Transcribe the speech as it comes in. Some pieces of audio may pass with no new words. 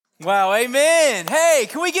Wow, amen. Hey,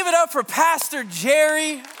 can we give it up for Pastor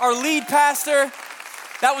Jerry, our lead pastor?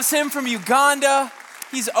 That was him from Uganda.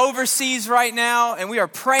 He's overseas right now, and we are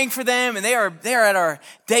praying for them, and they are at our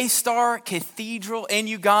Daystar Cathedral in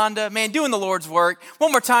Uganda. Man, doing the Lord's work.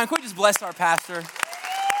 One more time, can we just bless our pastor?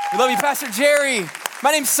 We love you, Pastor Jerry. My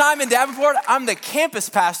name's Simon Davenport. I'm the campus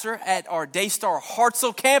pastor at our Daystar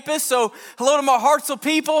Hartselle campus. So hello to my Hartselle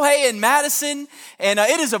people, hey, in Madison. And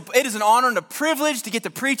it is an honor and a privilege to get to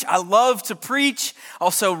preach. I love to preach.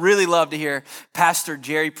 Also really love to hear Pastor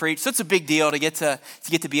Jerry preach. So it's a big deal to get to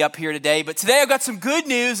be up here today. But today I've got some good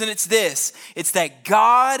news, and it's this. It's that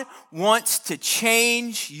God wants to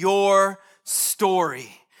change your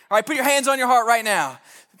story. All right, put your hands on your heart right now.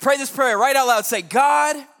 Pray this prayer right out loud. Say,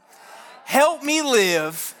 God, help me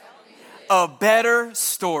live a better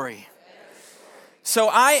story. So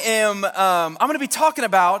I'm going to be talking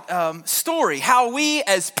about story, how we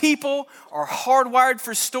as people are hardwired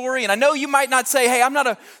for story. And I know you might not say, hey, I'm not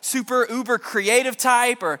a super uber creative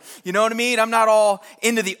type, or you know what I mean? I'm not all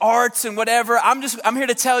into the arts and whatever. I'm here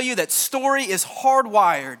to tell you that story is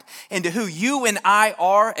hardwired into who you and I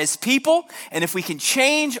are as people. And if we can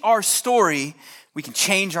change our story, we can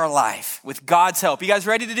change our life with God's help. You guys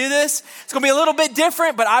ready to do this? It's going to be a little bit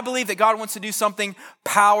different, but I believe that God wants to do something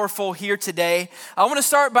powerful here today. I want to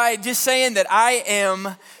start by just saying that I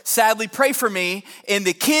am, sadly, pray for me, in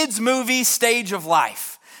the kids' movie stage of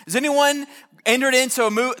life. Has anyone entered into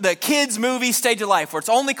the kids' movie stage of life where it's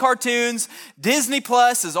only cartoons? Disney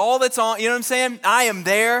Plus is all that's on, you know what I'm saying? I am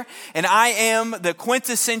there, and I am the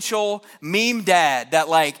quintessential meme dad that,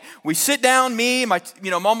 like, we sit down,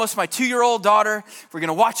 I'm almost my 2-year-old daughter, we're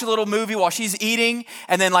gonna watch a little movie while she's eating,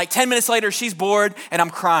 and then like 10 minutes later she's bored and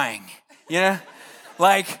I'm crying, you know?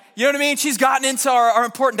 Like, you know what I mean? She's gotten into our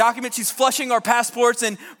important documents. She's flushing our passports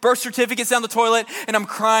and birth certificates down the toilet, and I'm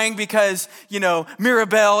crying because,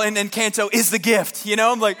 Mirabelle and Kanto is the gift.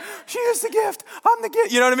 I'm like, she is the gift. I'm the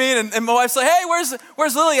gift. You know what I mean? And my wife's like, hey,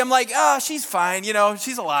 where's Lily? I'm like, she's fine.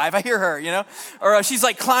 She's alive. I hear her, Or she's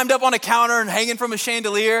like climbed up on a counter and hanging from a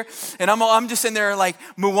chandelier, and I'm just in there like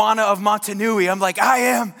Moana of Motunui. I'm like, I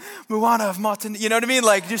am Moana of Motunui. You know what I mean?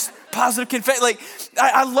 Like, just positive confetti. Like,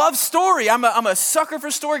 I love story. I'm a sucker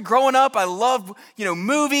for story. Growing up, I love,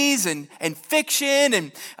 movies and fiction,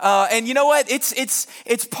 and you know what?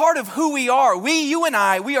 It's part of who we are. You and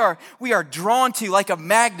I, we are drawn to, like a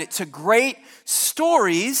magnet, to great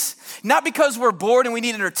stories, not because we're bored and we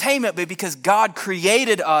need entertainment, but because God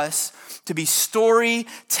created us to be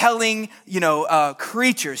storytelling,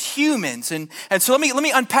 creatures, humans. And so let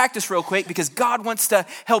me unpack this real quick, because God wants to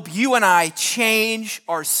help you and I change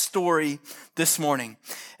our story this morning.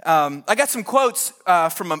 I got some quotes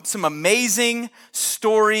from some amazing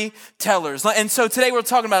storytellers. And so today we're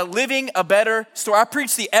talking about living a better story. I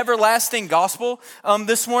preached the everlasting gospel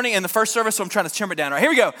this morning in the first service, so I'm trying to trim it down. All right, here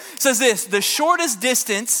we go. It says this: the shortest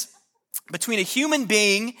distance between a human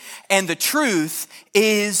being and the truth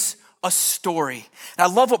is a story. And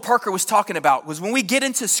I love what Parker was talking about, was when we get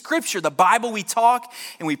into scripture, the Bible we talk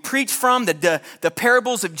and we preach from, the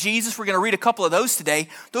parables of Jesus, we're going to read a couple of those today.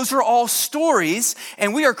 Those are all stories,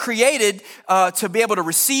 and we are created to be able to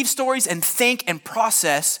receive stories and think and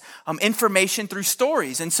process information through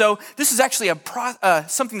stories. And so this is actually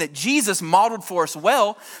something that Jesus modeled for us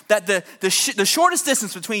well, that the shortest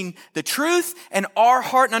distance between the truth and our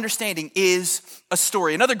heart and understanding is a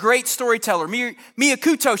story. Another great storyteller, Mia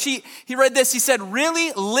Couto, he read this. He said,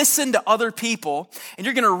 really listen to other people, and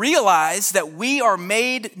you're going to realize that we are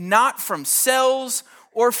made not from cells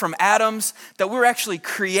or from atoms, that we're actually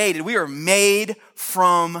created. We are made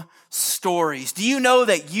from stories. Do you know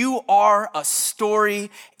that you are a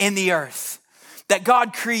story in the earth? That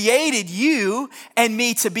God created you and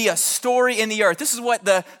me to be a story in the earth. This is what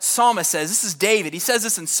the psalmist says. This is David. He says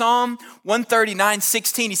this in Psalm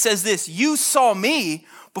 139:16. He says this: you saw me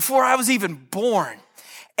before I was even born.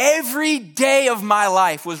 Every day of my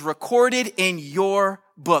life was recorded in your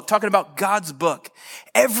book. Talking about God's book.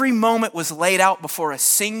 Every moment was laid out before a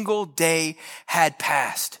single day had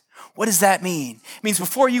passed. What does that mean? It means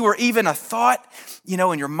before you were even a thought, in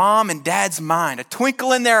your mom and dad's mind, a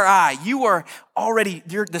twinkle in their eye, you were already,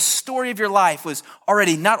 the story of your life was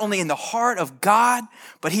already not only in the heart of God,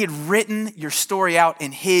 but he had written your story out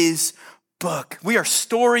in his book. We are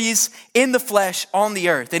stories in the flesh on the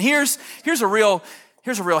earth. And here's a real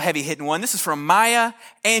heavy hitting one. This is from Maya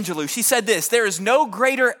Angelou. She said this: there is no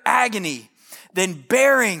greater agony than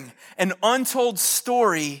bearing an untold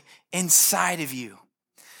story inside of you.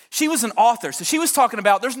 She was an author, so she was talking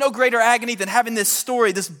about there's no greater agony than having this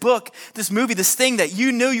story, this book, this movie, this thing that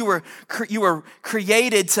you knew you were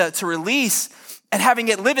created to release. and having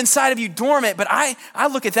it live inside of you dormant. But I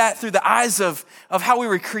look at that through the eyes of how we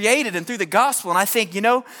were created and through the gospel. And I think,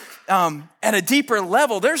 at a deeper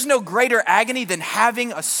level, there's no greater agony than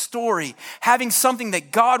having a story, having something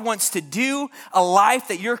that God wants to do, a life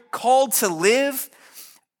that you're called to live,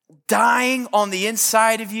 dying on the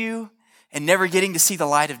inside of you and never getting to see the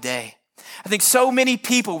light of day. I think so many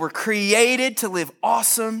people were created to live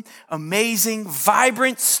awesome, amazing,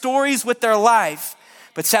 vibrant stories with their life,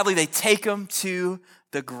 but sadly they take them to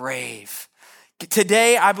the grave.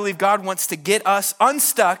 Today, I believe God wants to get us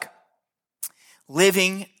unstuck,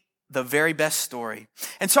 living the very best story.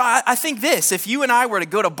 And so I think this, if you and I were to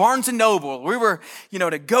go to Barnes & Noble, we were,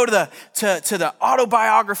 to go to the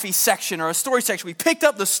autobiography section or a story section, we picked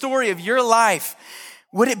up the story of your life,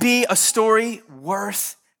 would it be a story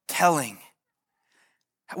worth telling?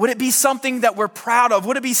 Would it be something that we're proud of?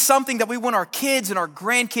 Would it be something that we want our kids and our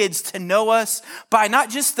grandkids to know us by, not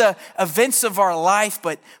just the events of our life,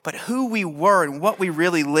 but who we were and what we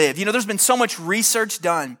really lived? There's been so much research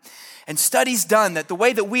done and studies done that the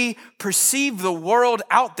way that we perceive the world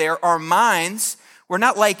out there, our minds, we're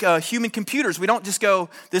not like human computers. We don't just go,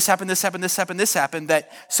 this happened, this happened, this happened, this happened. That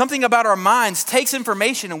something about our minds takes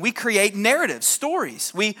information and we create narratives,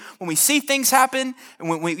 stories. When we see things happen and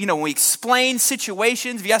when we explain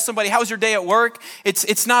situations, if you ask somebody, how was your day at work?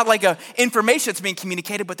 It's not like a information that's being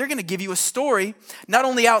communicated, but they're going to give you a story, not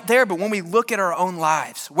only out there, but when we look at our own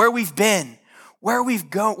lives, where we've been, where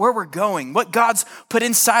we're going, what God's put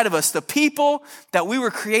inside of us, the people that we were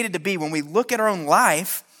created to be. When we look at our own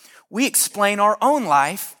life, we explain our own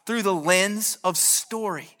life through the lens of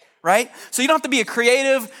story, right? So you don't have to be a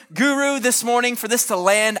creative guru this morning for this to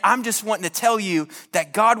land. I'm just wanting to tell you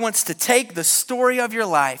that God wants to take the story of your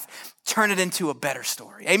life, turn it into a better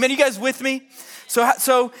story. Amen. You guys with me?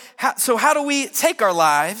 So how do we take our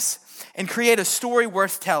lives and create a story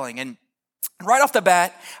worth telling? And right off the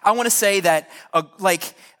bat, I want to say that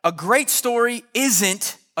a great story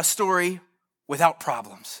isn't a story without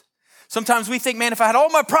problems. Sometimes we think, man, if I had all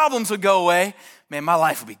my problems would go away, man, my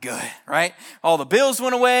life would be good, right? All the bills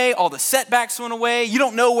went away, all the setbacks went away. You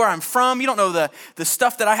don't know where I'm from. You don't know the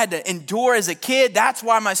stuff that I had to endure as a kid. That's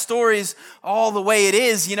why my story's all the way it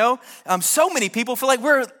is, So many people feel like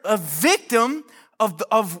we're a victim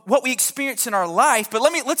of what we experience in our life. But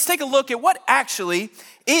let's take a look at what actually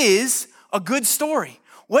is a good story.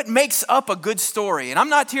 What makes up a good story? And I'm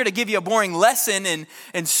not here to give you a boring lesson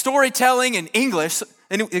in storytelling and English.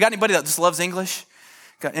 You got anybody that just loves English?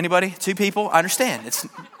 Got anybody? 2 people? I understand. It's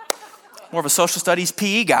more of a social studies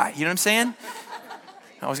PE guy. You know what I'm saying?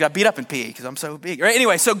 I always got beat up in PE because I'm so big. Right?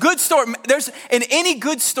 Anyway, so good story. In any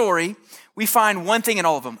good story, we find one thing in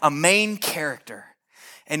all of them, a main character.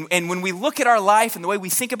 And when we look at our life and the way we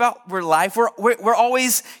think about our life, we're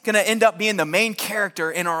always going to end up being the main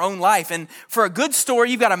character in our own life. And for a good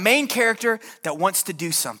story, you've got a main character that wants to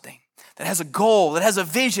do something, that has a goal, that has a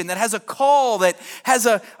vision, that has a call, that has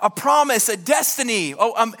a promise, a destiny,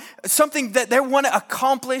 something that they want to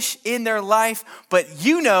accomplish in their life. But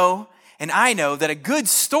and I know that a good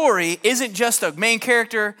story isn't just a main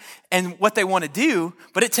character and what they want to do,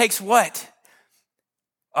 but it takes what?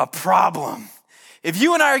 A problem. If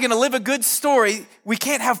you and I are going to live a good story, we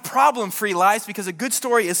can't have problem-free lives because a good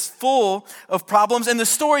story is full of problems. And the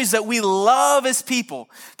stories that we love as people,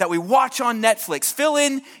 that we watch on Netflix, fill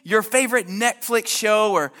in your favorite Netflix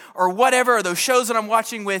show or whatever, or those shows that I'm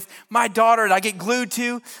watching with my daughter that I get glued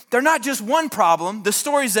to, they're not just one problem. The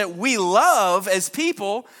stories that we love as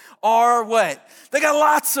people are what? They got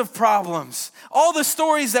lots of problems. All the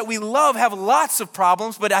stories that we love have lots of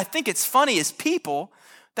problems, but I think it's funny as people,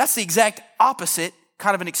 that's the exact opposite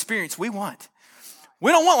kind of an experience we want.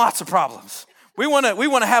 We don't want lots of problems. We want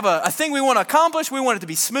to have a thing we want to accomplish. We want it to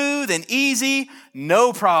be smooth and easy,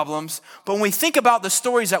 no problems. But when we think about the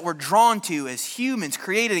stories that we're drawn to as humans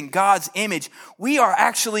created in God's image, we are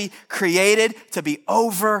actually created to be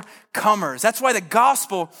overcomers. That's why the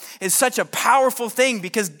gospel is such a powerful thing,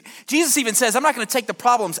 because Jesus even says, I'm not going to take the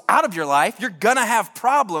problems out of your life. You're going to have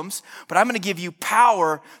problems, but I'm going to give you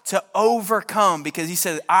power to overcome, because he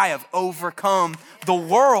said, I have overcome the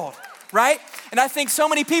world. Right? And I think so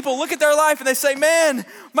many people look at their life and they say, man,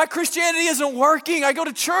 my Christianity isn't working. I go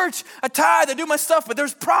to church, I tithe, I do my stuff, but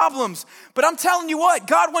there's problems. But I'm telling you what,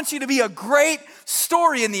 God wants you to be a great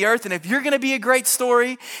story in the earth. And if you're going to be a great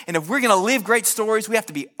story, and if we're going to live great stories, we have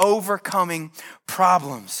to be overcoming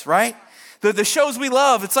problems, right? The shows we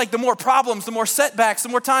love, it's like the more problems, the more setbacks, the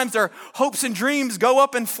more times their hopes and dreams go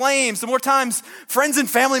up in flames, the more times friends and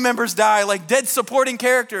family members die, like dead supporting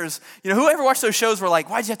characters. Whoever watched those shows were like,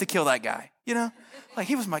 why'd you have to kill that guy? Like,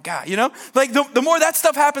 he was my guy, you know? Like, the more that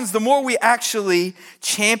stuff happens, the more we actually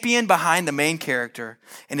champion behind the main character.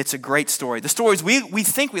 And it's a great story. The stories we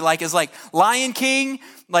think we like is like Lion King,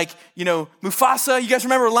 like, you know, Mufasa. You guys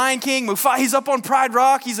remember Lion King? Mufasa, he's up on Pride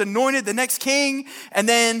Rock. He's anointed the next king. And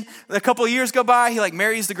then a couple of years go by, he like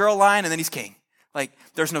marries the girl lion, and then he's king. Like,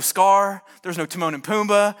 there's no Scar, there's no Timon and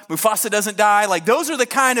Pumbaa, Mufasa doesn't die. Like, those are the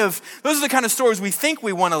kind of stories we think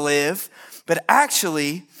we want to live. But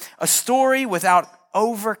actually, a story without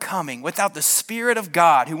overcoming, without the Spirit of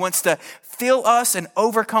God who wants to fill us and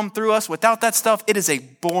overcome through us, without that stuff, it is a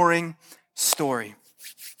boring story.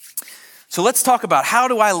 So let's talk about, how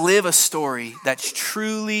do I live a story that's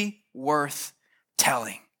truly worth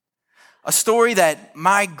telling? A story that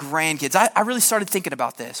my grandkids, I really started thinking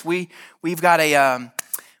about this. We've got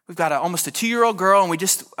almost a 2-year-old girl, and we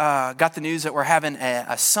just got the news that we're having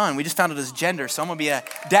a son. We just found out his gender, so I'm gonna be a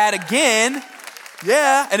dad again.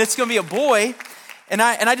 Yeah, and it's gonna be a boy. And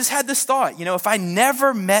I just had this thought, you know, if I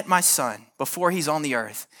never met my son before he's on the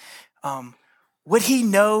earth, would he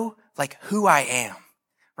know like who I am,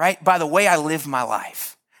 right? By the way I live my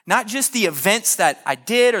life. Not just the events that I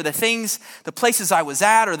did or the places I was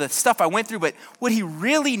at or the stuff I went through, but would he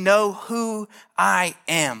really know who I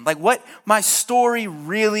am? Like what my story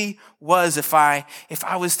really was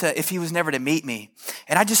if he was never to meet me.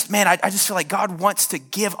 And I just feel like God wants to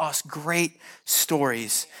give us great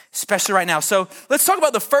stories, especially right now. So let's talk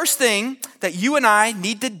about the first thing that you and I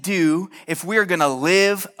need to do if we're going to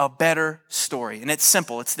live a better story. And it's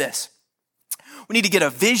simple. It's this. We need to get a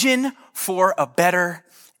vision for a better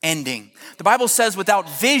ending. The Bible says without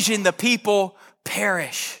vision, the people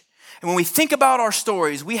perish. And when we think about our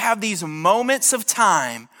stories, we have these moments of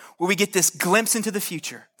time where we get this glimpse into the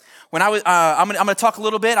future. When I'm going to talk a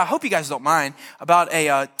little bit, I hope you guys don't mind, about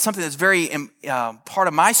something that's very part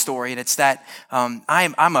of my story, and it's that I'm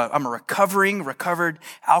a recovered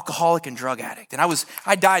alcoholic and drug addict. And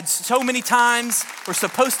I died so many times. We're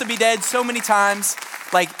supposed to be dead so many times.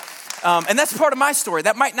 And that's part of my story.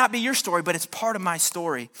 That might not be your story, but it's part of my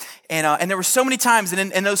story. And there were so many times,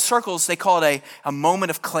 and in those circles, they call it a moment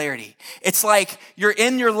of clarity. It's like you're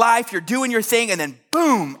in your life, you're doing your thing, and then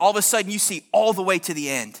boom, all of a sudden you see all the way to the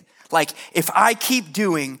end. Like, if I keep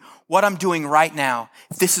doing what I'm doing right now,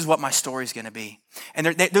 this is what my story's gonna be. And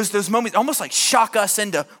those moments almost like shock us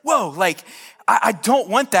into, whoa, like, I don't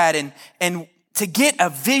want that. And to get a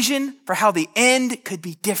vision for how the end could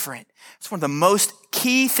be different, it's one of the most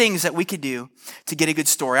key things that we could do to get a good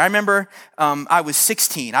story. I remember I was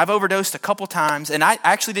 16. I've overdosed a couple times, and I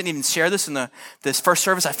actually didn't even share this in this first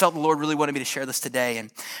service. I felt the Lord really wanted me to share this today.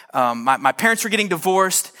 And my parents were getting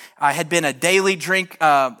divorced. I had been a daily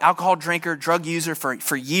alcohol drinker, drug user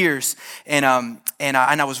for years, and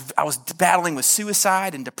I was battling with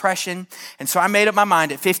suicide and depression. And so I made up my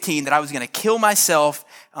mind at 15 that I was going to kill myself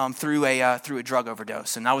through a drug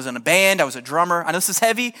overdose. And I was in a band. I was a drummer. I know this is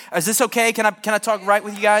heavy. Is this okay? Can I talk right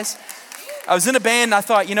with you guys? I was in a band, and I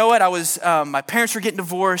thought, you know what? My parents were getting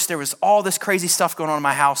divorced. There was all this crazy stuff going on in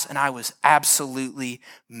my house, and I was absolutely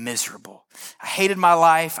miserable. I hated my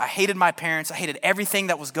life. I hated my parents. I hated everything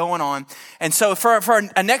that was going on. And so for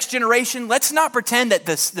a next generation, let's not pretend that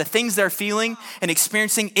the things they're feeling and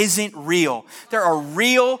experiencing isn't real. There are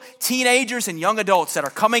real teenagers and young adults that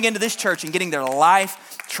are coming into this church and getting their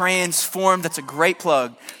life transformed. That's a great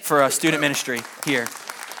plug for a student ministry here.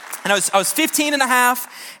 And I was 15 and a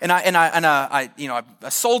half, and I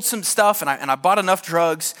sold some stuff, and I bought enough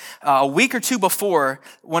drugs. A week or two before,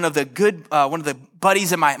 one of the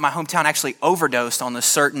buddies in my hometown actually overdosed on a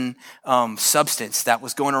certain substance that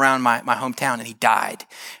was going around my hometown, and he died.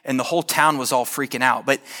 And the whole town was all freaking out.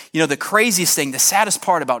 But you know, the craziest thing, the saddest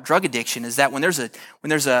part about drug addiction is that when there's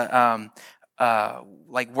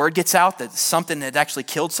word gets out that something had actually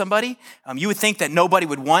killed somebody, you would think that nobody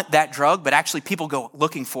would want that drug, but actually people go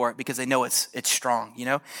looking for it because they know it's strong, you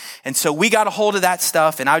know? And so we got a hold of that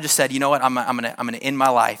stuff, and I just said, you know what, I'm gonna end my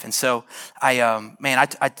life. And so I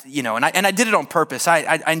did it on purpose.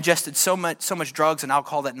 I ingested so much drugs and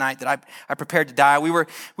alcohol that night that I prepared to die. We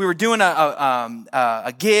were doing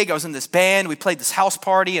a gig. I was in this band. We played this house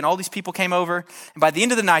party, and all these people came over. And by the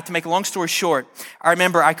end of the night, to make a long story short, I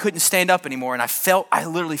remember I couldn't stand up anymore, and I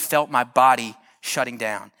literally felt my body shutting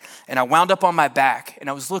down. And I wound up on my back, and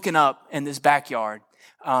I was looking up in this backyard,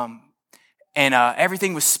 and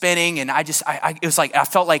everything was spinning, and it was like I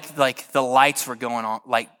felt like the lights were going on,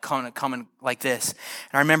 like coming like this.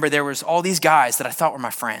 And I remember there was all these guys that I thought were my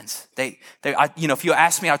friends. If you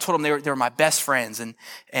asked me, I told them they were my best friends, and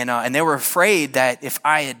they were afraid that if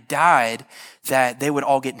I had died, that they would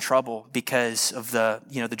all get in trouble because of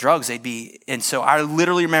the drugs they'd be. And so I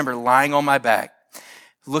literally remember lying on my back,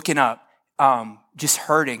 looking up, just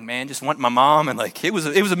hurting, man, just wanting my mom. And like, it was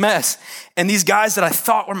a mess. And these guys that I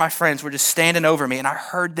thought were my friends were just standing over me. And I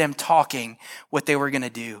heard them talking what they were going to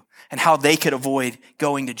do and how they could avoid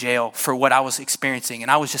going to jail for what I was experiencing.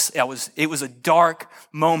 And it was a dark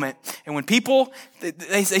moment. And when people,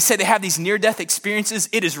 they say they have these near-death experiences,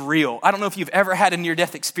 it is real. I don't know if you've ever had a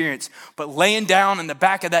near-death experience, but laying down in the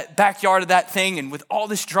backyard of that thing and with all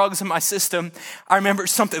this drugs in my system, I remember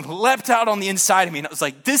something leapt out on the inside of me and I was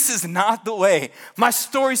like, this is not the way my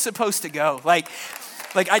story's supposed to go. Like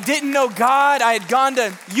I didn't know God. I had gone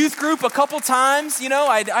to youth group a couple times,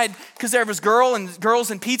 because there was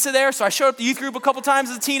girls and pizza there. So I showed up to youth group a couple times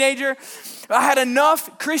as a teenager. I had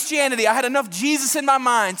enough Christianity. I had enough Jesus in my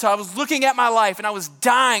mind. So I was looking at my life and I was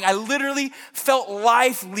dying. I literally felt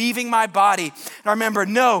life leaving my body. And I remember,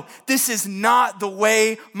 no, this is not the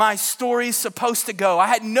way my story's supposed to go. I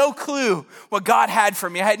had no clue what God had for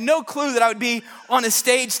me. I had no clue that I would be on a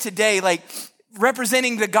stage today, like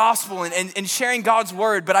representing the gospel and sharing God's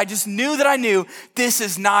word. But I just knew that I knew this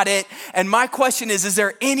is not it. And my question is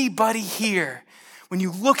there anybody here, when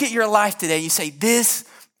you look at your life today, you say, this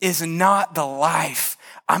is not the life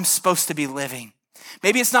I'm supposed to be living?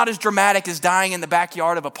 Maybe it's not as dramatic as dying in the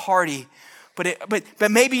backyard of a party,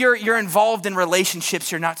 but maybe you're involved in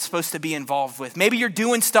relationships you're not supposed to be involved with. Maybe you're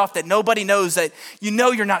doing stuff that nobody knows that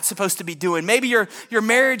you're not supposed to be doing. Maybe your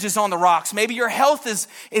marriage is on the rocks. Maybe your health is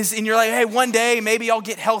and you're like, hey, one day maybe I'll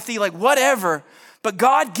get healthy, like whatever. But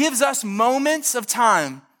God gives us moments of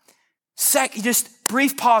time, just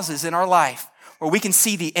brief pauses in our life where we can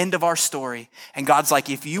see the end of our story. And God's like,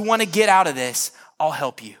 if you want to get out of this, I'll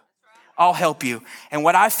help you. I'll help you. And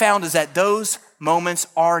what I found is that those moments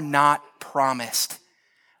are not promised.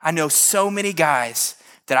 I know so many guys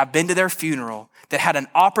that I've been to their funeral that had an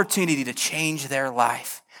opportunity to change their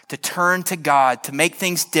life, to turn to God, to make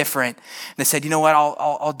things different. And they said, you know what?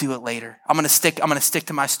 I'll do it later. I'm going to stick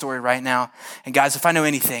to my story right now. And guys, if I know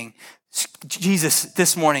anything, Jesus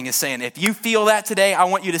this morning is saying, if you feel that today, I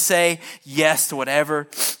want you to say yes to whatever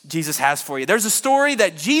Jesus has for you. There's a story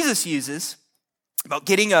that Jesus uses about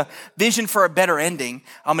getting a vision for a better ending.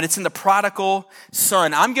 And it's in the prodigal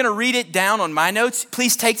son. I'm going to read it down on my notes.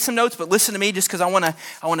 Please take some notes, but listen to me just because I want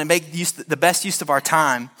to make the best use of our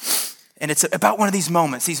time. And it's about one of these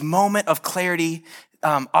moments, these moment of clarity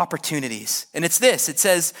opportunities. And it's this, it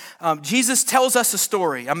says, Jesus tells us a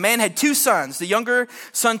story. A man had two sons. The younger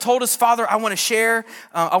son told his father, I want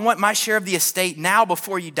my share of the estate now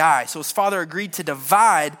before you die. So his father agreed to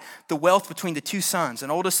divide the wealth between the two sons, an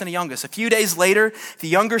oldest and a youngest. A few days later, the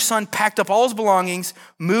younger son packed up all his belongings,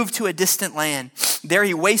 moved to a distant land. There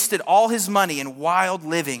he wasted all his money in wild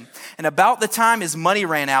living. And about the time his money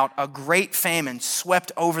ran out, a great famine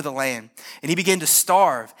swept over the land, and he began to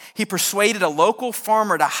starve. He persuaded a local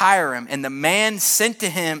farmer to hire him, and the man sent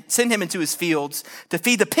him into his fields to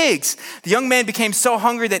feed the pigs. The young man became so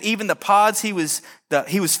hungry that even the pods he was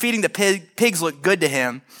feeding the pigs looked good to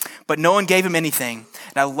him, but no one gave him anything.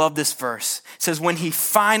 And I love this verse. It says, when he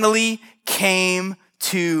finally came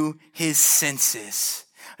to his senses.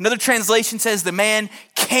 Another translation says the man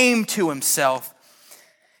came to himself.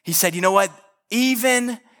 He said, you know what?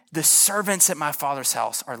 Even the servants at my father's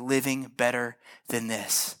house are living better than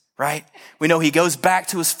this, right? We know he goes back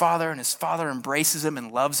to his father and his father embraces him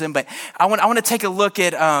and loves him. But I want to take a look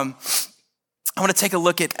at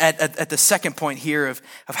at the second point here of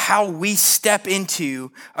how we step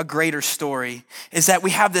into a greater story, is that we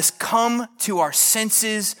have this come to our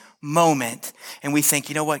senses moment and we think,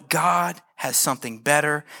 you know what? God has something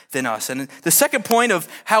better than us. And the second point of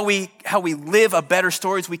how we live a better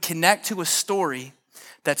story is we connect to a story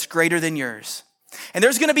that's greater than yours. And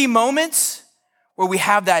there's going to be moments where we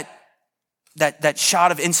have that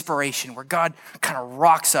shot of inspiration where God kind of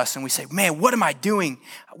rocks us and we say, man, what am I doing?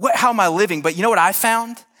 How am I living? But you know what I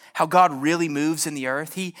found? How God really moves in the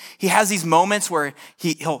earth. He has these moments where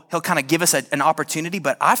he'll kind of give us an opportunity,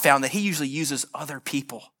 but I found that he usually uses other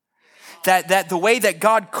people. That the way that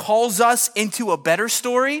God calls us into a better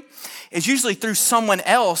story is usually through someone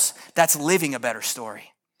else that's living a better story.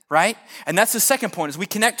 Right? And that's the second point, is we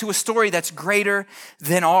connect to a story that's greater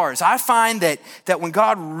than ours. I find that when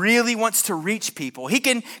God really wants to reach people,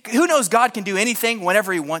 who knows, God can do anything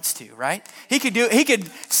whenever he wants to, right? He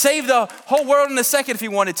could save the whole world in a second if he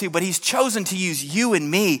wanted to, but he's chosen to use you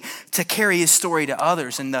and me to carry his story to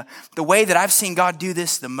others. And the way that I've seen God do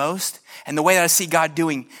this the most, and the way that I see God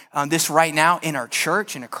doing this right now in our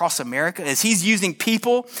church and across America, is he's using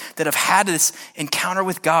people that have had this encounter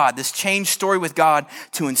with God, this changed story with God,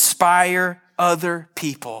 to inspire other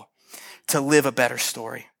people to live a better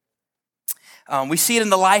story. We see it in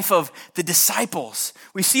the life of the disciples.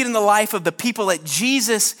 We see it in the life of the people that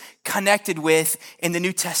Jesus connected with in the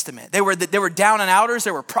New Testament. They were down and outers.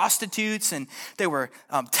 They were prostitutes and they were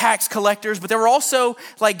tax collectors. But there were also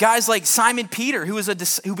like guys like Simon Peter,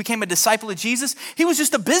 who became a disciple of Jesus. He was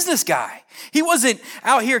just a business guy. He wasn't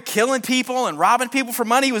out here killing people and robbing people for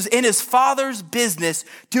money. He was in his Father's business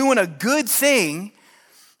doing a good thing.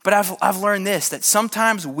 But I've learned this, that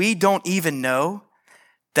sometimes we don't even know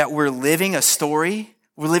that we're living a story.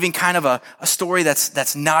 We're living kind of a story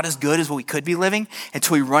that's not as good as what we could be living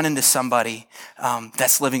until we run into somebody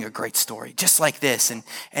that's living a great story, just like this.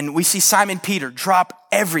 And we see Simon Peter drop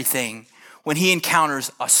everything when he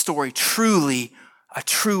encounters a story, truly a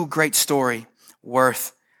true great story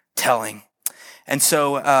worth telling. And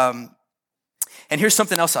so, and here's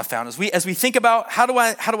something else I found. As we think about how do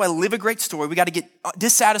I live a great story, we got to get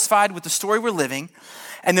dissatisfied with the story we're living,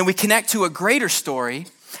 and then we connect to a greater story.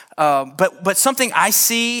 But something I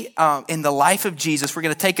see in the life of Jesus, we're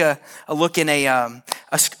going to take a look in a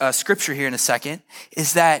scripture here in a second,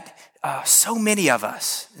 is that so many of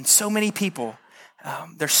us and so many people,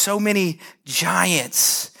 there's so many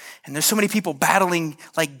giants and there's so many people battling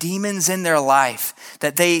like demons in their life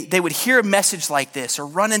that they would hear a message like this or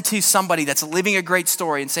run into somebody that's living a great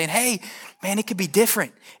story and saying, hey, man, it could be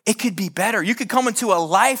different. It could be better. You could come into a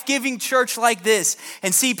life-giving church like this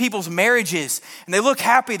and see people's marriages and they look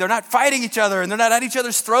happy. They're not fighting each other and they're not at each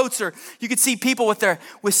other's throats. Or you could see people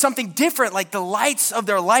with something different, like the lights of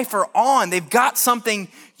their life are on. They've got something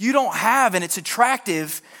you don't have and it's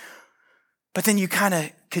attractive. But then you kind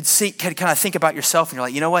of could think about yourself and you're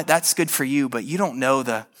like, you know what? That's good for you, but you don't know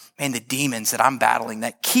the demons that I'm battling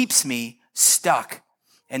that keeps me stuck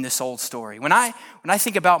in this old story. When I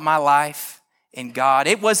think about my life in God,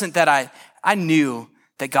 it wasn't that I knew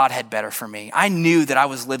that God had better for me. I knew that I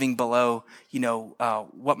was living below,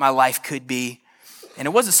 what my life could be. And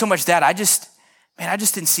it wasn't so much that I just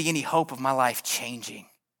didn't see any hope of my life changing,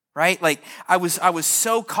 right? Like I was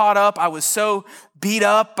so caught up. I was so beat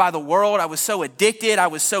up by the world. I was so addicted. I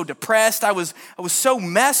was so depressed. I was so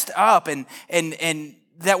messed up and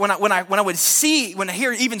that when I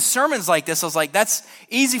hear even sermons like this, I was like, that's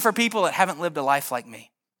easy for people that haven't lived a life like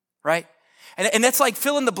me, right? And that's like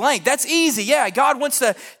fill in the blank. That's easy. Yeah, God wants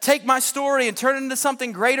to take my story and turn it into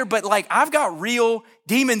something greater, but like I've got real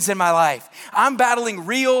demons in my life. I'm battling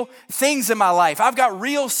real things in my life. I've got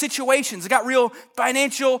real situations. I've got real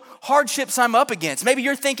financial hardships I'm up against. Maybe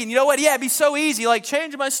you're thinking, you know what? Yeah, it'd be so easy, like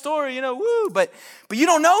change my story, woo. But you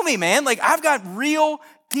don't know me, man. Like I've got real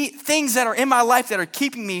things that are in my life that are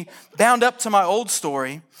keeping me bound up to my old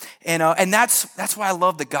story. And that's why I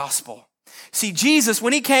love the gospel. See, Jesus,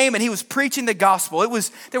 when he came and he was preaching the gospel,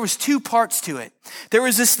 there was two parts to it. There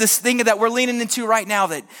was this thing that we're leaning into right now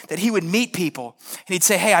that he would meet people and he'd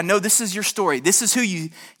say, hey, I know this is your story. This is who you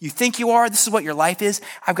think you are. This is what your life is.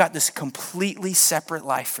 I've got this completely separate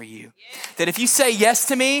life for you. That if you say yes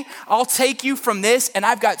to me, I'll take you from this and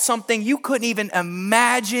I've got something you couldn't even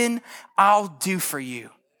imagine I'll do for you.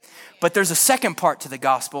 But there's a second part to the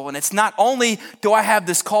gospel, and it's not only do I have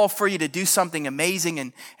this call for you to do something amazing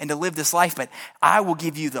and to live this life, but I will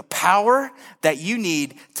give you the power that you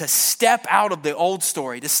need to step out of the old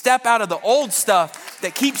story, to step out of the old stuff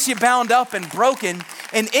that keeps you bound up and broken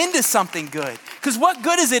and into something good. Because what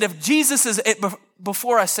good is it if Jesus is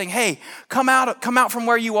before us saying, hey, come out from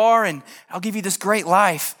where you are and I'll give you this great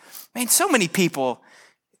life. Man, so many people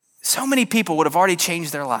would have already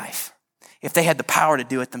changed their life if they had the power to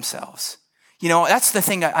do it themselves. That's the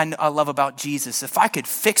thing I love about Jesus. If I could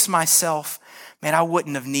fix myself, man, I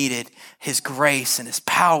wouldn't have needed his grace and his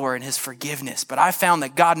power and his forgiveness. But I found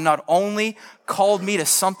that God not only called me to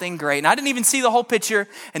something great, and I didn't even see the whole picture,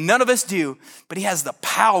 and none of us do, but he has the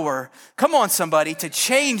power, come on somebody, to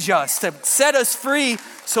change us, to set us free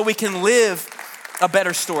so we can live a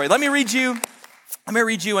better story. Let me read you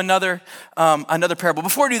another parable.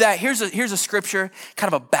 Before I do that, here's a scripture,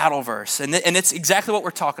 kind of a battle verse. And it's exactly what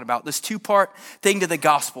we're talking about, this two-part thing to the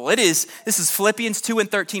gospel. This is Philippians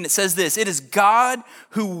 2:13. It says this, it is God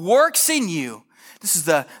who works in you. This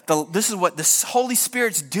is what the Holy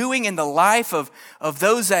Spirit's doing in the life of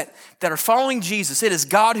those that are following Jesus. It is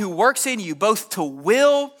God who works in you both to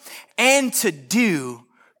will and to do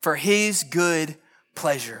for his good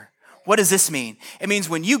pleasure. What does this mean? It means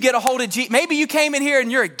when you get a hold of Jesus, maybe you came in here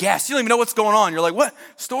and you're a guest. You don't even know what's going on. You're like, what?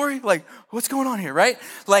 Story? Like, what's going on here, right?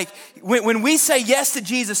 Like when we say yes to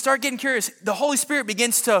Jesus, start getting curious, the Holy Spirit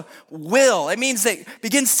begins to will. It means that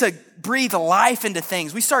begins to breathe life into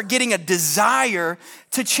things. We start getting a desire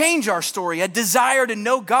to change our story, a desire to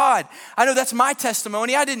know God. I know that's my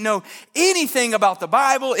testimony. I didn't know anything about the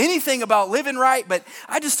Bible, anything about living right, but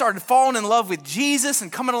I just started falling in love with Jesus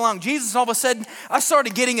and coming along Jesus. And all of a sudden, I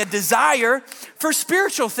started getting a desire for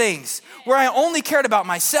spiritual things where I only cared about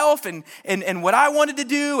myself and what I wanted to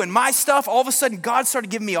do and my stuff. All of a sudden, God started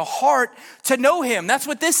giving me a heart to know him. That's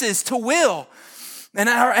what this is, to will.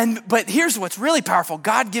 But here's what's really powerful.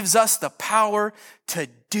 God gives us the power to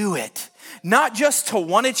do it. Not just to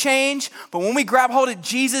want to change, but when we grab hold of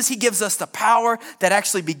Jesus, he gives us the power that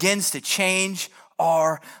actually begins to change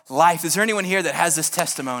our life. Is there anyone here that has this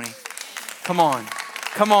testimony? Come on,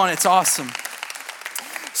 it's awesome.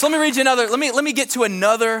 So let me read you let me get to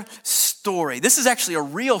another story. This is actually a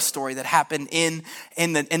real story that happened in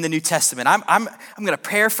the New Testament. I'm going to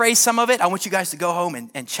paraphrase some of it. I want you guys to go home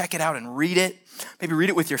and check it out and read it. Maybe read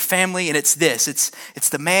it with your family, and it's this. It's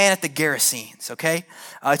the man at the Gerasenes, okay?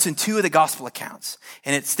 It's in 2 of the gospel accounts,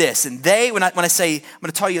 and it's this. And when I say, I'm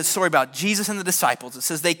going to tell you a story about Jesus and the disciples. It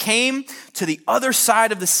says, they came to the other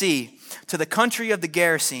side of the sea, to the country of the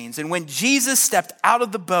Gerasenes. And when Jesus stepped out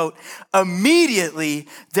of the boat, immediately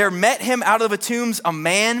there met him out of the tombs a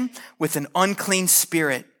man with an unclean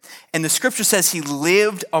spirit. And the scripture says he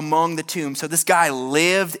lived among the tombs. So this guy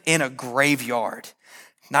lived in a graveyard.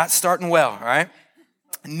 Not starting well, right?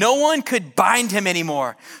 No one could bind him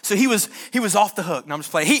anymore. So he was off the hook. No, I'm just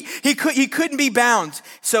playing. He couldn't be bound.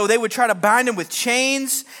 So they would try to bind him with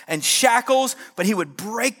chains and shackles, but he would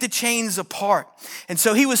break the chains apart. And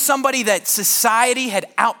so he was somebody that society had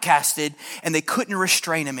outcasted and they couldn't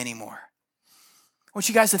restrain him anymore. I want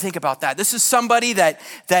you guys to think about that. This is somebody that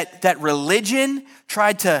religion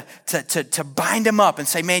tried to bind him up and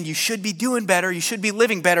say, man, you should be doing better. You should be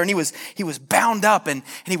living better. And he was bound up and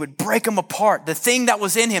he would break him apart. The thing that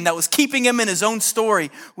was in him that was keeping him in his own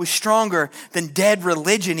story was stronger than dead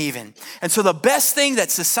religion even. And so the best thing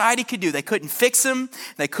that society could do, they couldn't fix him.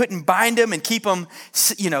 They couldn't bind him and keep him,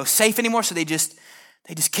 safe anymore. So they just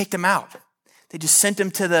kicked him out. They just sent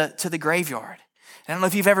him to the graveyard. And I don't know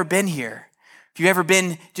if you've ever been here. If you've ever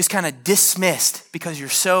been just kind of dismissed because you're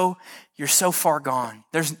so far gone.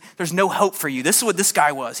 There's no hope for you. This is what this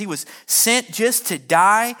guy was. He was sent just to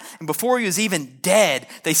die. And before he was even dead,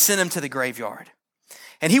 they sent him to the graveyard.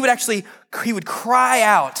 And he would cry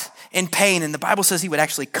out in pain. And the Bible says he would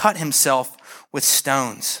actually cut himself with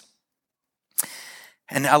stones.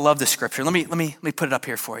 And I love this scripture. Let me put it up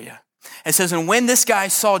here for you. It says, and when this guy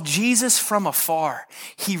saw Jesus from afar,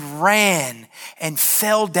 he ran and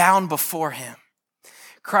fell down before him,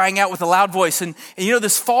 crying out with a loud voice. And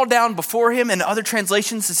this fall down before him, in other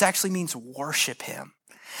translations, this actually means worship him.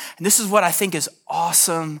 And this is what I think is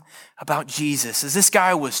awesome about Jesus, is this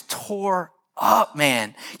guy was tore up,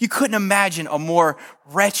 man. You couldn't imagine a more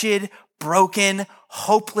wretched, broken,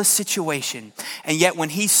 hopeless situation. And yet when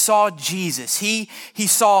he saw Jesus, he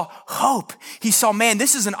saw hope. He saw, man,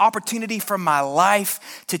 this is an opportunity for my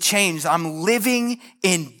life to change. I'm living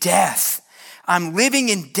in death. I'm living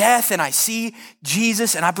in death, and I see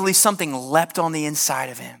Jesus, and I believe something leapt on the inside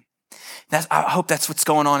of him. I hope that's what's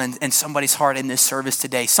going on in somebody's heart in this service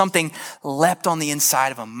today. Something leapt on the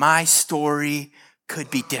inside of him. My story could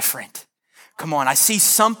be different. Come on, I see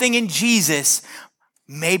something in Jesus.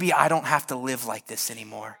 Maybe I don't have to live like this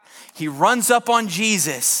anymore. He runs up on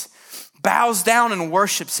Jesus, bows down and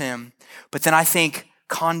worships him. But then I think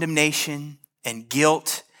condemnation and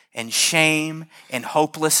guilt and shame and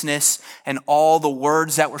hopelessness and all the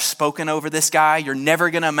words that were spoken over this guy. You're never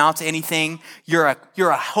going to amount to anything. You're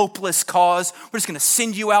a hopeless cause. We're just going to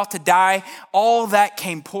send you out to die. All that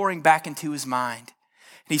came pouring back into his mind.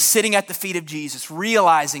 And he's sitting at the feet of Jesus,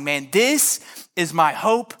 realizing, man, this is my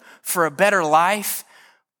hope for a better life.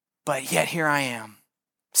 But yet here I am,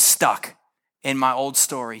 stuck in my old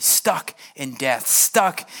story, stuck in death,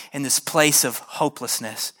 stuck in this place of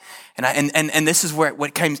hopelessness. And this is where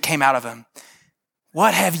what came out of him.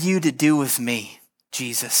 What have you to do with me,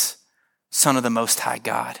 Jesus, Son of the Most High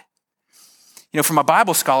God? For my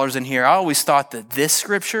Bible scholars in here, I always thought that this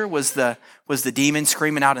scripture was the demon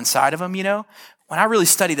screaming out inside of him. When I really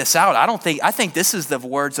study this out, I think this is the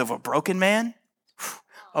words of a broken man,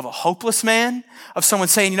 of a hopeless man, of someone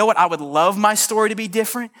saying, you know what, I would love my story to be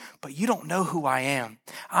different, but you don't know who I am.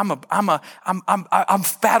 I'm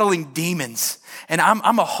battling demons, and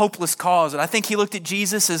I'm a hopeless cause. And I think he looked at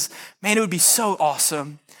Jesus as, man, it would be so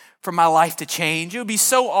awesome for my life to change. It would be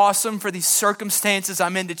so awesome for these circumstances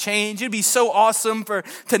I'm in to change. It would be so awesome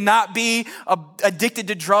to not be addicted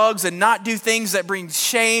to drugs and not do things that bring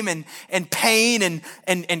shame and pain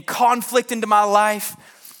and conflict into my life.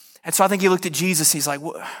 And so I think he looked at Jesus. He's like,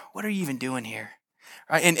 what are you even doing here?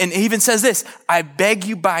 Right? And he even says this, I beg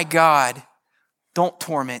you by God, don't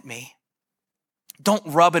torment me. Don't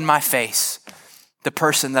rub in my face the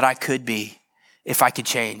person that I could be if I could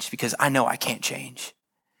change, because I know I can't change.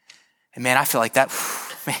 And man, I feel like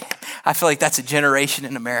that's a generation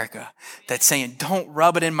in America that's saying, don't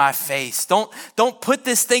rub it in my face. Don't put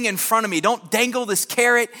this thing in front of me. Don't dangle this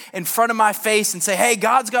carrot in front of my face and say, hey,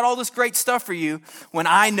 God's got all this great stuff for you, when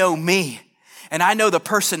I know me and I know the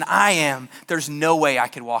person I am. There's no way I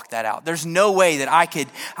could walk that out. There's no way that I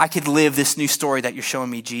could live this new story that you're showing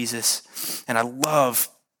me, Jesus. And I love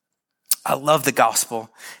the gospel,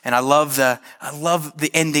 and I love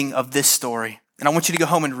the ending of this story. And I want you to go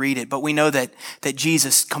home and read it. But we know that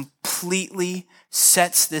Jesus completely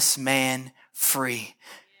sets this man free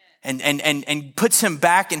and puts him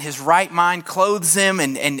back in his right mind, clothes him,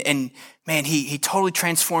 and man, he totally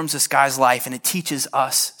transforms this guy's life. And it teaches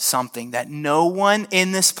us something that no one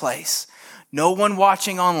in this place, no one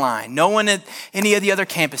watching online, no one at any of the other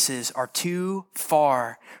campuses are too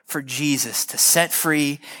far for Jesus to set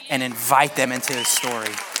free and invite them into his story.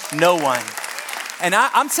 No one. And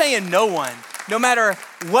I'm saying no one. No matter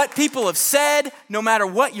what people have said, no matter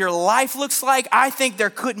what your life looks like, I think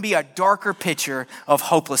there couldn't be a darker picture of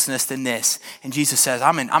hopelessness than this. And Jesus says,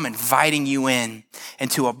 I'm inviting you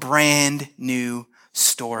into a brand new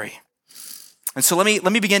story. And so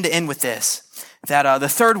let me begin to end with this, that the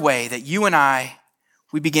third way that you and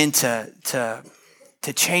we begin to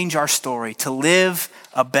change our story, to live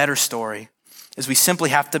a better story, is we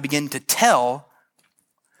simply have to begin to tell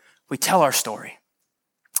our story.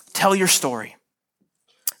 Tell your story.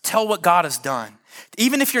 Tell what God has done.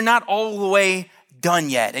 Even if you're not all the way done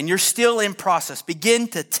yet and you're still in process, begin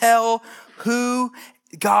to tell who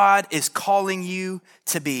God is calling you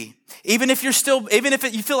to be. Even if you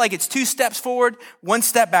feel like it's 2 steps forward, 1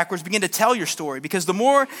 step backwards, begin to tell your story. Because the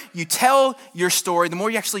more you tell your story, the more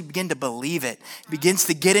you actually begin to believe it. It begins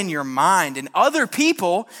to get in your mind. And other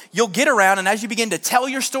people, you'll get around, and as you begin to tell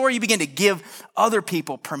your story, you begin to give other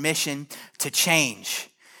people permission to change.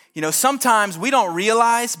 You know, sometimes we don't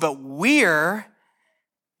realize, but who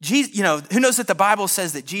knows that the Bible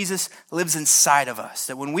says that Jesus lives inside of us,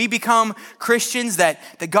 that when we become Christians, that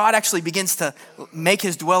God actually begins to make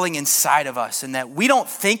his dwelling inside of us, and that we don't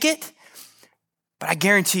think it, but I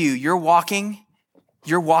guarantee you, you're walking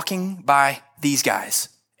by these guys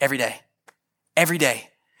every day.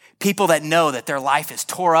 People that know that their life is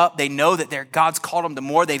tore up. They know that God's called them to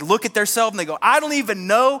more. They look at themselves and they go, I don't even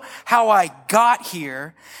know how I got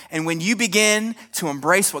here. And when you begin to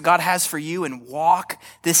embrace what God has for you and walk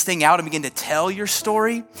this thing out and begin to tell your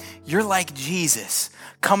story, you're like Jesus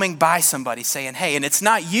coming by somebody saying, hey, and it's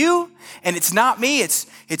not you and it's not me. It's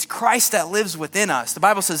Christ that lives within us. The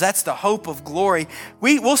Bible says that's the hope of glory.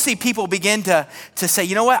 We'll see people begin to say,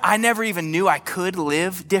 you know what? I never even knew I could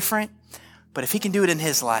live different. But if he can do it in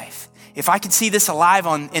his life, if I can see this alive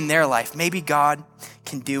in their life, maybe God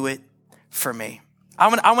can do it for me. I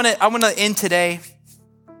want to end today.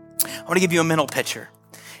 I want to give you a mental picture.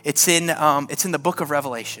 It's in the book of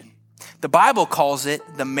Revelation. The Bible calls it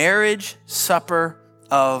the marriage supper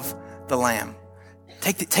of the Lamb.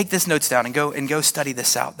 Take this notes down and go study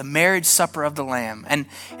this out. The marriage supper of the Lamb. And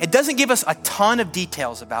it doesn't give us a ton of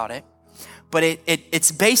details about it, but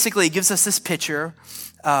it basically gives us this picture.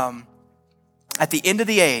 At the end of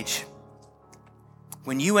the age,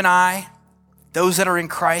 when you and I, those that are in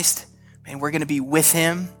Christ, man, we're going to be with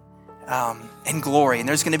him in glory. And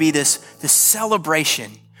there's going to be this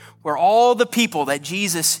celebration where all the people that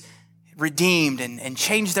Jesus redeemed and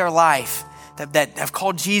changed their life, that have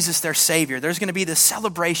called Jesus their Savior, there's going to be this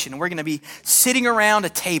celebration. And we're going to be sitting around a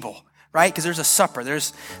table, right? Because there's a supper.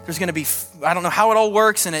 There's going to be, I don't know how it all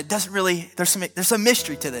works, and it doesn't really, there's some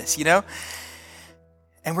mystery to this, you know?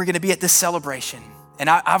 And we're going to be at this celebration. And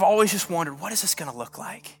I've always just wondered, what is this going to look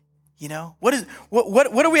like? You know, what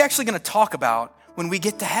are we actually going to talk about when we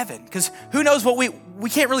get to heaven? Because who knows what we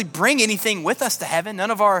can't really bring anything with us to heaven.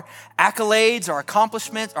 None of our accolades, our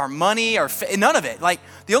accomplishments, our money, none of it. Like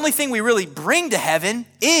the only thing we really bring to heaven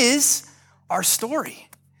is our story.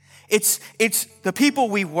 It's the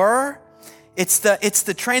people we were. It's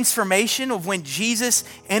the transformation of when Jesus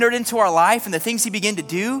entered into our life and the things he began to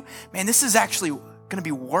do. Man, this is actually going to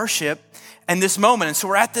be worship in this moment. And so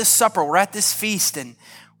we're at this supper, we're at this feast, and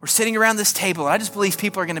we're sitting around this table. And I just believe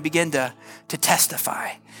people are going to begin to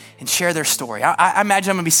testify and share their story. I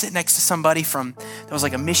imagine I'm gonna be sitting next to somebody that was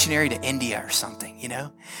like a missionary to India or something, you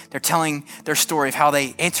know? They're telling their story of how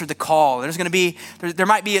they answered the call. There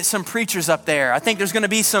might be some preachers up there. I think there's gonna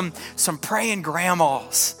be some praying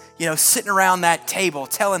grandmas, you know, sitting around that table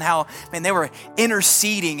telling how, man, they were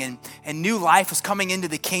interceding and new life was coming into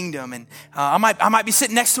the kingdom. And I might be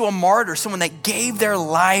sitting next to a martyr, someone that gave their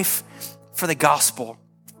life for the gospel.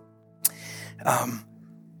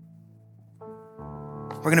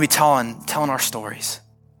 We're gonna be telling our stories,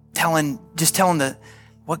 telling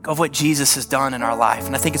what Jesus has done in our life.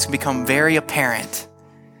 And I think it's gonna become very apparent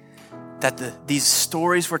that these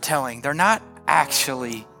stories we're telling, they're not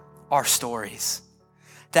actually our stories.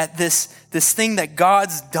 That this thing that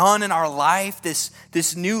God's done in our life,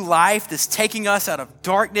 this new life, this taking us out of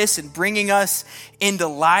darkness and bringing us into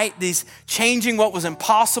light, these changing what was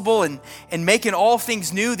impossible and making all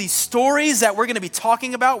things new, these stories that we're gonna be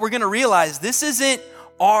talking about, we're gonna realize this isn't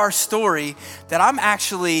our story, that I'm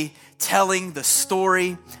actually telling the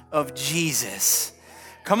story of Jesus.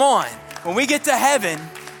 Come on, when we get to heaven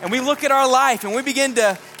and we look at our life and we begin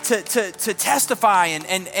to testify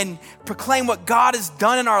and proclaim what God has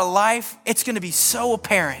done in our life, it's gonna be so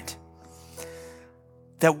apparent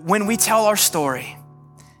that when we tell our story,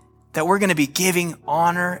 that we're gonna be giving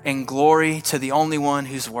honor and glory to the only one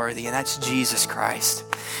who's worthy, and that's Jesus Christ.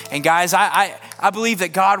 And guys, I believe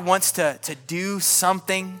that God wants to do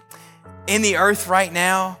something in the earth right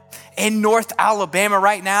now, in North Alabama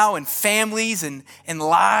right now, in families and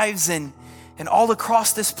lives and all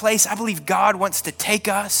across this place. I believe God wants to take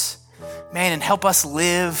us, man, and help us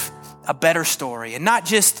live a better story. And not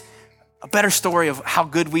just a better story of how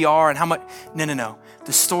good we are and how much, no.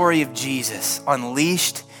 The story of Jesus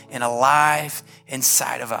unleashed and alive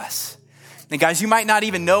inside of us. And guys, you might not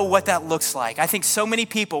even know what that looks like. I think so many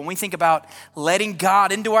people, when we think about letting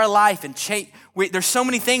God into our life and there's so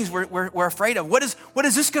many things we're afraid of. What is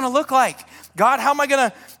this going to look like? God, how am I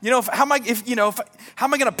going to, how am I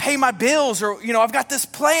going to pay my bills? Or, I've got this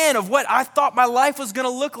plan of what I thought my life was going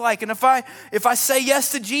to look like. And if I say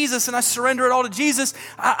yes to Jesus and I surrender it all to Jesus,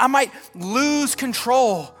 I might lose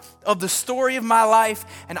control of the story of my life.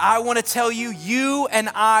 And I want to tell you, you and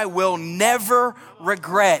I will never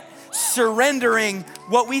regret surrendering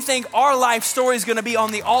what we think our life story is going to be on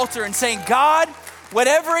the altar and saying, God,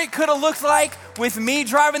 whatever it could have looked like with me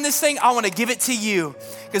driving this thing, I want to give it to you.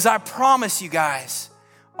 Because I promise you guys,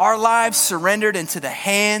 our lives surrendered into the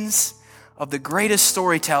hands of the greatest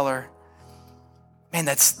storyteller, man,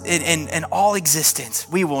 that's in all existence.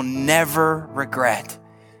 We will never regret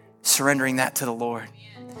surrendering that to the Lord.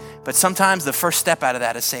 But sometimes the first step out of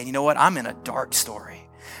that is saying, you know what, I'm in a dark story.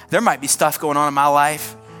 There might be stuff going on in my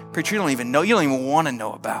life, preacher, you don't even want to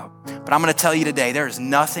know about. But I'm going to tell you today, there is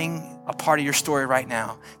nothing a part of your story right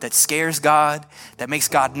now that scares God, that makes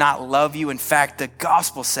God not love you. In fact, the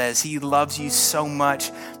gospel says he loves you so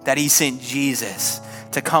much that he sent Jesus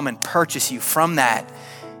to come and purchase you from that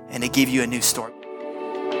and to give you a new story.